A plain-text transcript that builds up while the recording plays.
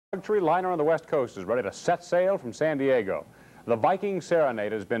Luxury liner on the West Coast is ready to set sail from San Diego. The Viking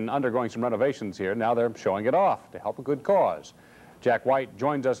Serenade has been undergoing some renovations here. Now they're showing it off to help a good cause. Jack White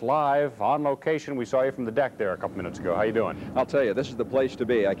joins us live on location. We saw you from the deck there a couple minutes ago. How you doing? I'll tell you, this is the place to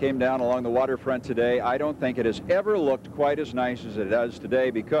be. I came down along the waterfront today. I don't think it has ever looked quite as nice as it does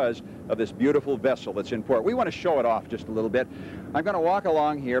today because of this beautiful vessel that's in port. We want to show it off just a little bit. I'm going to walk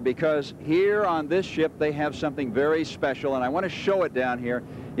along here because here on this ship they have something very special, and I want to show it down here.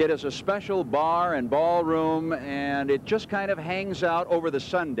 It is a special bar and ballroom, and it just kind of hangs out over the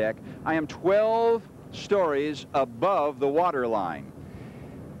sun deck. I am 12 stories above the water line.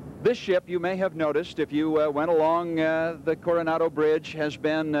 This ship, you may have noticed if you went along the Coronado Bridge, has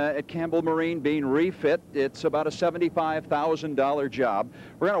been at Campbell Marine being refit. It's about a $75,000 job.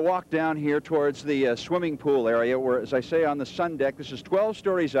 We're going to walk down here towards the swimming pool area where, as I say, on the sun deck, this is 12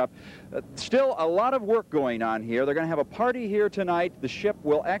 stories up. Still a lot of work going on here. They're going to have a party here tonight. The ship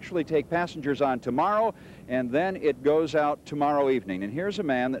will actually take passengers on tomorrow, and then it goes out tomorrow evening. And here's a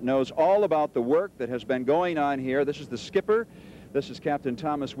man that knows all about the work that has been going on here. This is the skipper. This is Captain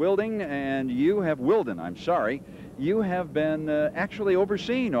Thomas Wilden, and you have you have been actually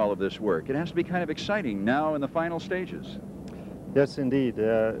overseeing all of this work. It has to be kind of exciting now in the final stages. Yes, indeed.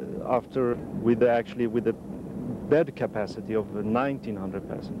 With the bed capacity of 1,900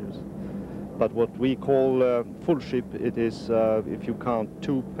 passengers. But what we call full ship, it is, if you count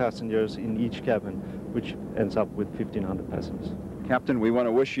 2 passengers in each cabin, which ends up with 1,500 passengers. Captain, we want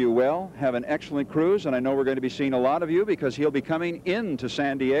to wish you well. Have an excellent cruise, and I know we're going to be seeing a lot of you because he'll be coming into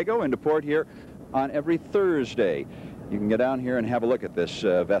San Diego, into port here on every Thursday. You can get down here and have a look at this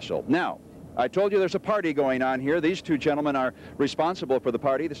vessel. Now, I told you there's a party going on here. These two gentlemen are responsible for the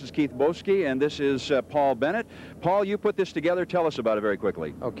party. This is Keith Boski, and this is Paul Bennett. Paul, you put this together. Tell us about it very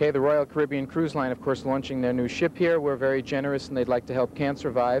quickly. Okay, the Royal Caribbean Cruise Line, of course, launching their new ship here. We're very generous, and they'd like to help Cancer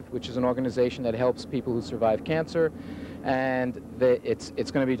Survive, which is an organization that helps people who survive cancer. And it's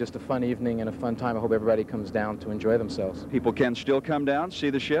going to be just a fun evening and a fun time. I hope everybody comes down to enjoy themselves. People can still come down, see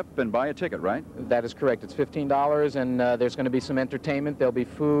the ship, and buy a ticket, right? That is correct. It's $15, and there's going to be some entertainment. There'll be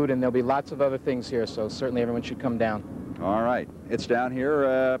food, and there'll be lots of other things here, so certainly everyone should come down. All right. It's down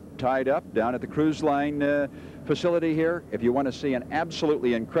here, tied up, down at the cruise line facility here. If you want to see an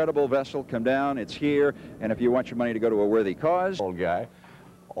absolutely incredible vessel, come down. It's here. And if you want your money to go to a worthy cause... Old guy.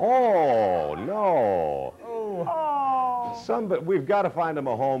 Oh, no. But we've got to find him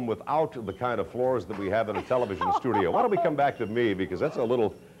a home without the kind of floors that we have in a television studio. Why don't we come back to me, because that's a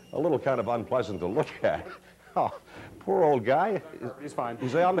little kind of unpleasant to look at. Oh, poor old guy. He's fine.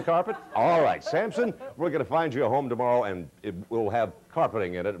 Is he on the carpet? All right, Samson, we're going to find you a home tomorrow, and it will have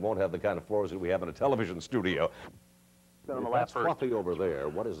carpeting in it. It won't have the kind of floors that we have in a television studio. On the left first. Fluffy over there.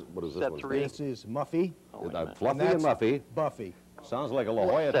 What is this one? This is Muffy. Fluffy and Muffy. Buffy. Sounds like a La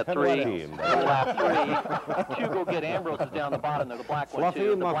Jolla Set 3. team. Lap 3. Hugo get Ambrose is down the bottom. There's the black one, Fluffy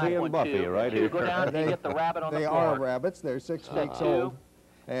too. and the Muffy and Buffy, too. right here. Go down and get the rabbit on the floor. They are rabbits. They're 6 weeks old,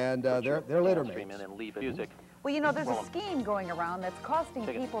 and they're litter mates. And leave it. Music. Well, you know, there's a scheme going around that's costing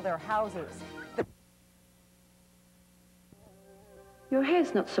people their houses. Your hair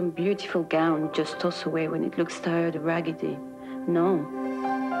is not some beautiful gown you just toss away when it looks tired or raggedy. No.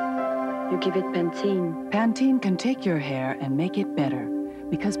 You give it Pantene. Pantene can take your hair and make it better,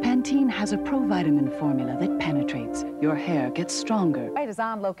 because Pantene has a provitamin formula that penetrates. Your hair gets stronger. White is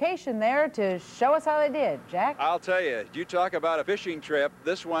on location there to show us how they did. Jack? I'll tell you, you talk about a fishing trip.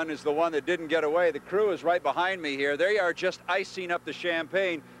 This one is the one that didn't get away. The crew is right behind me here. They are just icing up the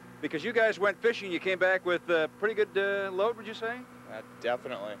champagne because you guys went fishing. You came back with a pretty good load, would you say?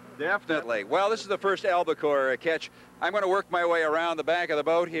 Definitely. Definitely. Well, this is the first albacore catch. I'm going to work my way around the back of the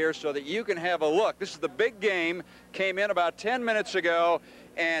boat here so that you can have a look. This is the big game. Came in about 10 minutes ago.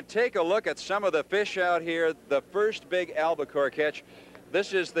 And take a look at some of the fish out here. The first big albacore catch.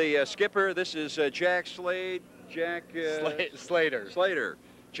 This is the skipper. This is Jack Slade. Slater.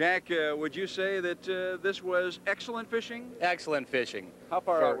 Jack, would you say that this was excellent fishing? Excellent fishing. How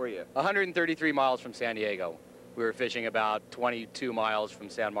far out were you? 133 miles from San Diego. We were fishing about 22 miles from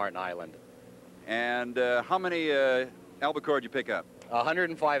San Martin Island. And how many albacore did you pick up?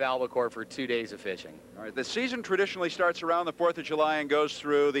 105 albacore for 2 days of fishing. All right. The season traditionally starts around the 4th of July and goes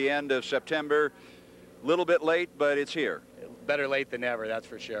through the end of September. A little bit late, but it's here. Better late than never, that's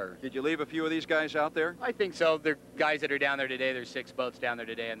for sure. Did you leave a few of these guys out there? I think so. The guys that are down there today, there's 6 boats down there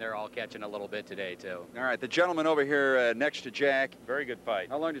today, and they're all catching a little bit today, too. All right. The gentleman over here next to Jack. Very good fight.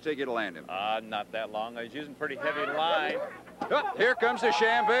 How long did it take you to land him? Not that long. I was using pretty heavy line. Oh, here comes the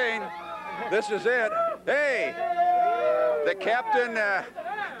champagne. This is it. Hey, the captain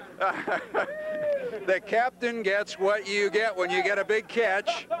The captain gets what you get when you get a big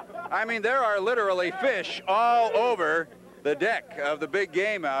catch. I mean, there are literally fish all over the deck of the big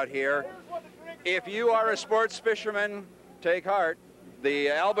game out here. If you are a sports fisherman, take heart. The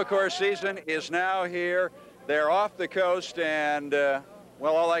albacore season is now here. They're off the coast, and, well,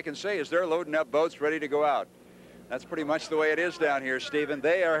 all I can say is they're loading up boats ready to go out. That's pretty much the way it is down here, Stephen.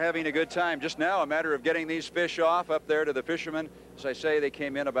 They are having a good time. Just now, a matter of getting these fish off up there to the fishermen. As I say, they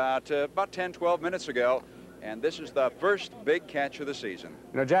came in about 10, 12 minutes ago, and this is the first big catch of the season.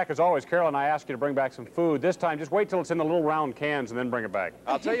 You know, Jack, as always, Carol and I ask you to bring back some food. This time, just wait till it's in the little round cans and then bring it back.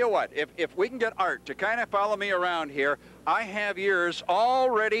 I'll tell you what, if we can get Art to kind of follow me around here, I have yours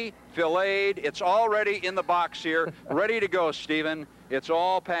already filleted. It's already in the box here, ready to go, Stephen. It's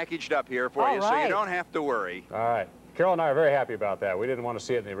all packaged up here for you, so you don't have to worry. All right. Carol and I are very happy about that. We didn't want to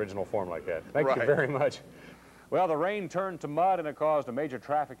see it in the original form like that. Thank you very much. Well, the rain turned to mud, and it caused a major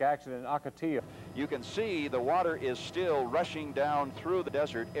traffic accident in Ocotillo. You can see the water is still rushing down through the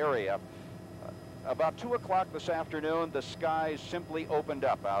desert area. About 2 o'clock this afternoon, the skies simply opened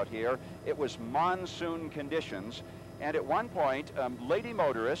up out here. It was monsoon conditions. And at one point, a lady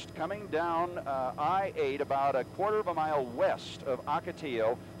motorist coming down I-8 about a quarter of a mile west of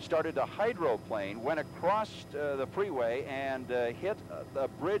Ocotillo started to hydroplane, went across the freeway and hit the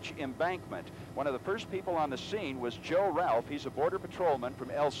bridge embankment. One of the first people on the scene was Joe Ralph. He's a border patrolman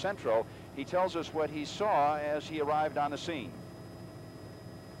from El Centro. He tells us what he saw as he arrived on the scene.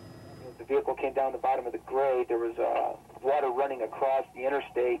 As the vehicle came down the bottom of the grade, there was water running across the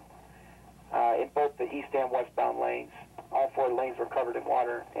interstate. In both the east and westbound lanes. All 4 lanes were covered in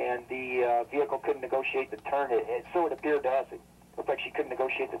water, and the vehicle couldn't negotiate the turn. So it appeared to us. It looked like she couldn't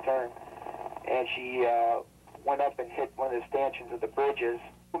negotiate the turn, and she went up and hit one of the stanchions of the bridges.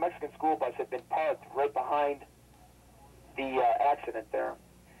 The Mexican school bus had been parked right behind the accident there,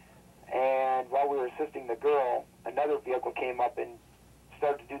 and while we were assisting the girl, another vehicle came up and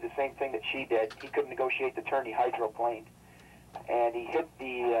started to do the same thing that she did. He couldn't negotiate the turn. He hydroplaned. And he hit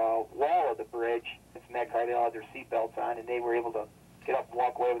the wall of the bridge. It's in that car, they all had their seatbelts on, and they were able to get up and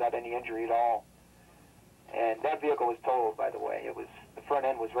walk away without any injury at all. And that vehicle was totaled, by the way. It was, the front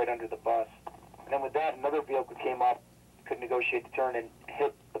end was right under the bus. And then with that, another vehicle came up, couldn't negotiate the turn, and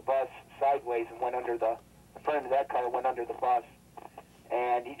hit the bus sideways and went under the front end of that car went under the bus.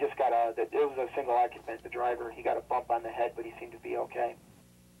 And he just got it was a single occupant, the driver. He got a bump on the head, but he seemed to be okay.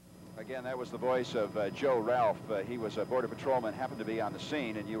 Again, that was the voice of Joe Ralph. He was a border patrolman, happened to be on the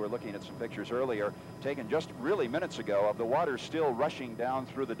scene, and you were looking at some pictures earlier, taken just really minutes ago, of the water still rushing down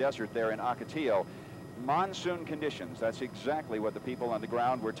through the desert there in Ocotillo. Monsoon conditions, that's exactly what the people on the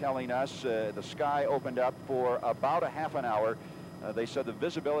ground were telling us. The sky opened up for about a half an hour. They said the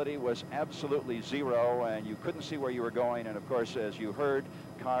visibility was absolutely zero, and you couldn't see where you were going. And of course, as you heard,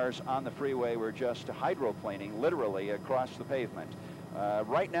 cars on the freeway were just hydroplaning literally across the pavement.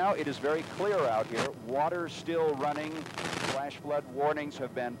 Right now, it is very clear out here. Water still running. Flash flood warnings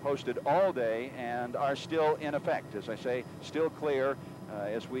have been posted all day and are still in effect. As I say, still clear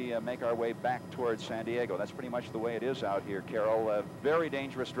as we make our way back towards San Diego. That's pretty much the way it is out here, Carol. Very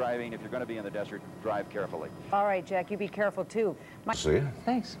dangerous driving. If you're going to be in the desert, drive carefully. All right, Jack, you be careful, too. See?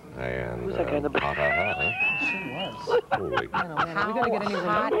 Thanks. And Who's that guy in the back? She was. Holy. We got to get any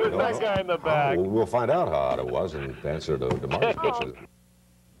hot Who's that guy in the back? Well, we'll find out how hot it was in answer to Mark's question.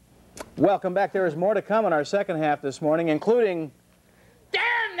 Welcome back. There is more to come in our second half this morning, including...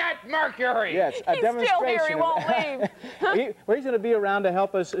 Damn that Mercury! Yes, a demonstration. Still here, he won't leave. He's going to be around to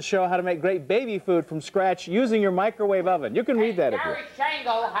help us show how to make great baby food from scratch using your microwave oven. You can read that if you... Gary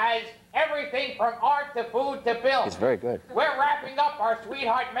Shangle has everything from art to food to film. It's very good. We're wrapping up our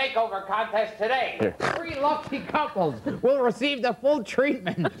Sweetheart Makeover contest today. Here. 3 lucky couples will receive the full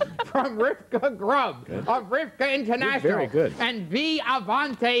treatment from Rivka Grubb of Rivka International. Very good. And V.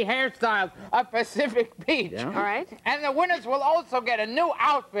 Avante Hairstyles of Pacific Beach. Yeah. All right. And the winners will also get a new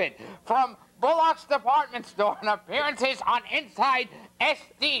outfit from Bullock's Department Store and appearances on Inside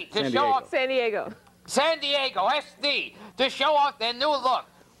SD to show off San Diego SD to show off their new look.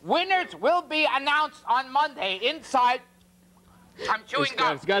 Winners will be announced on Monday inside. I'm chewing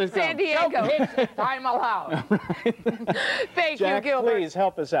gum. San Diego. If time allows. Thank you, Gilbert. Please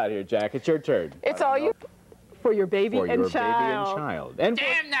help us out here, Jack. It's your turn. It's all you. For your baby for and your child. And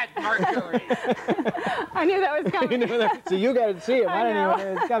damn that Mercury! I knew that was coming. So you got to see him. I didn't even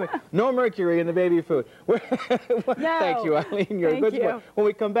know it was coming. No mercury in the baby food. No. Thank you, Eileen. You're a good sport. When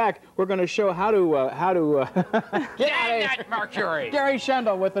we come back, we're going to show how to Damn that Mercury! Gary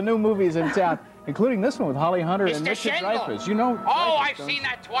Shandle with the new movies in town. including this one with Holly Hunter and Mr. Richard Schenkel. Dreyfuss. You know. Oh, Dreyfuss, I've don't seen you?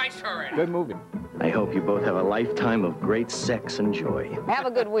 that twice already. Good movie. I hope you both have a lifetime of great sex and joy. Have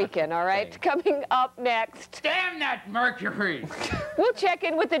a good weekend, all right? Coming up next. Damn that Mercury! We'll check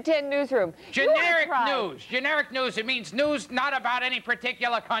in with the 10 newsroom. Generic news. Generic news. It means news not about any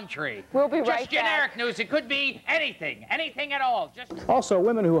particular country. We'll be right back. Just generic news. It could be anything. Anything at all. Just. Also,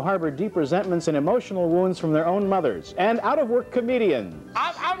 women who harbor deep resentments and emotional wounds from their own mothers. And out-of-work comedians.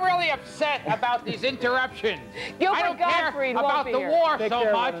 I'm really upset about these interruptions. Gilbert I don't Gottfried care about won't be the here. war Take so care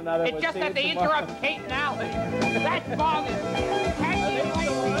of much. one another. It's We'll just see that you they tomorrow. interrupt Kate and Allie. That bothers me. Catch you later.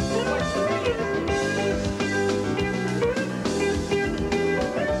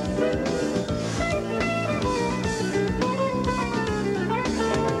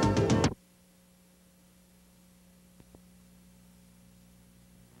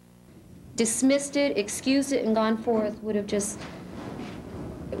 Dismissed it, excused it, and gone forth would have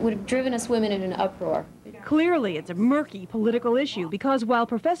driven us women in an uproar. Clearly, it's a murky political issue because while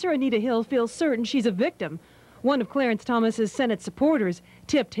Professor Anita Hill feels certain she's a victim, one of Clarence Thomas's Senate supporters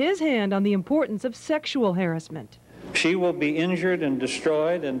tipped his hand on the importance of sexual harassment. She will be injured and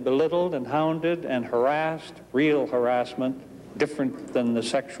destroyed and belittled and hounded and harassed, real harassment, different than the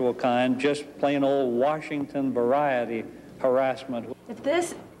sexual kind, just plain old Washington variety harassment.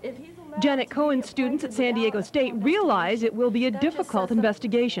 Janet Cohen's students at San Diego State realize it will be a difficult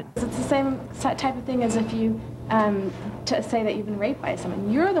investigation. It's the same type of thing as if you to say that you've been raped by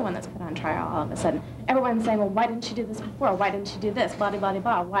someone. You're the one that's put on trial all of a sudden. Everyone's saying, well, why didn't you do this before? Why didn't you do this? Blah, blah, blah,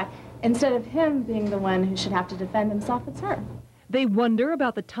 blah. Why? Instead of him being the one who should have to defend himself, it's her. They wonder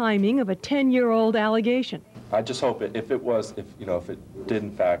about the timing of a 10-year-old allegation. I just hope if it did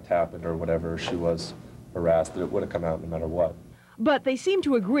in fact happen or whatever, she was harassed, that it would have come out no matter what. But they seem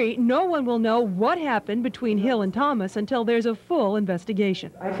to agree no one will know what happened between Hill and Thomas until there's a full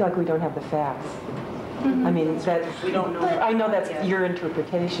investigation. I feel like we don't have the facts. I mean, we don't know. I know that's your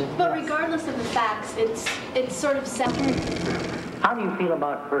interpretation. But regardless of the facts, it's sort of separate. How do you feel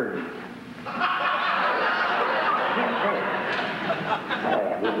about birds?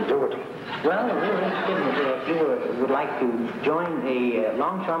 Well, we were interested if you would like to join the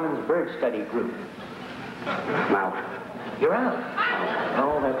Longshoremen's Bird Study Group. I'm out. You're out?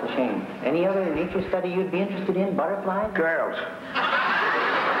 Oh, that's a shame. Any other nature study you'd be interested in? Butterflies? Girls.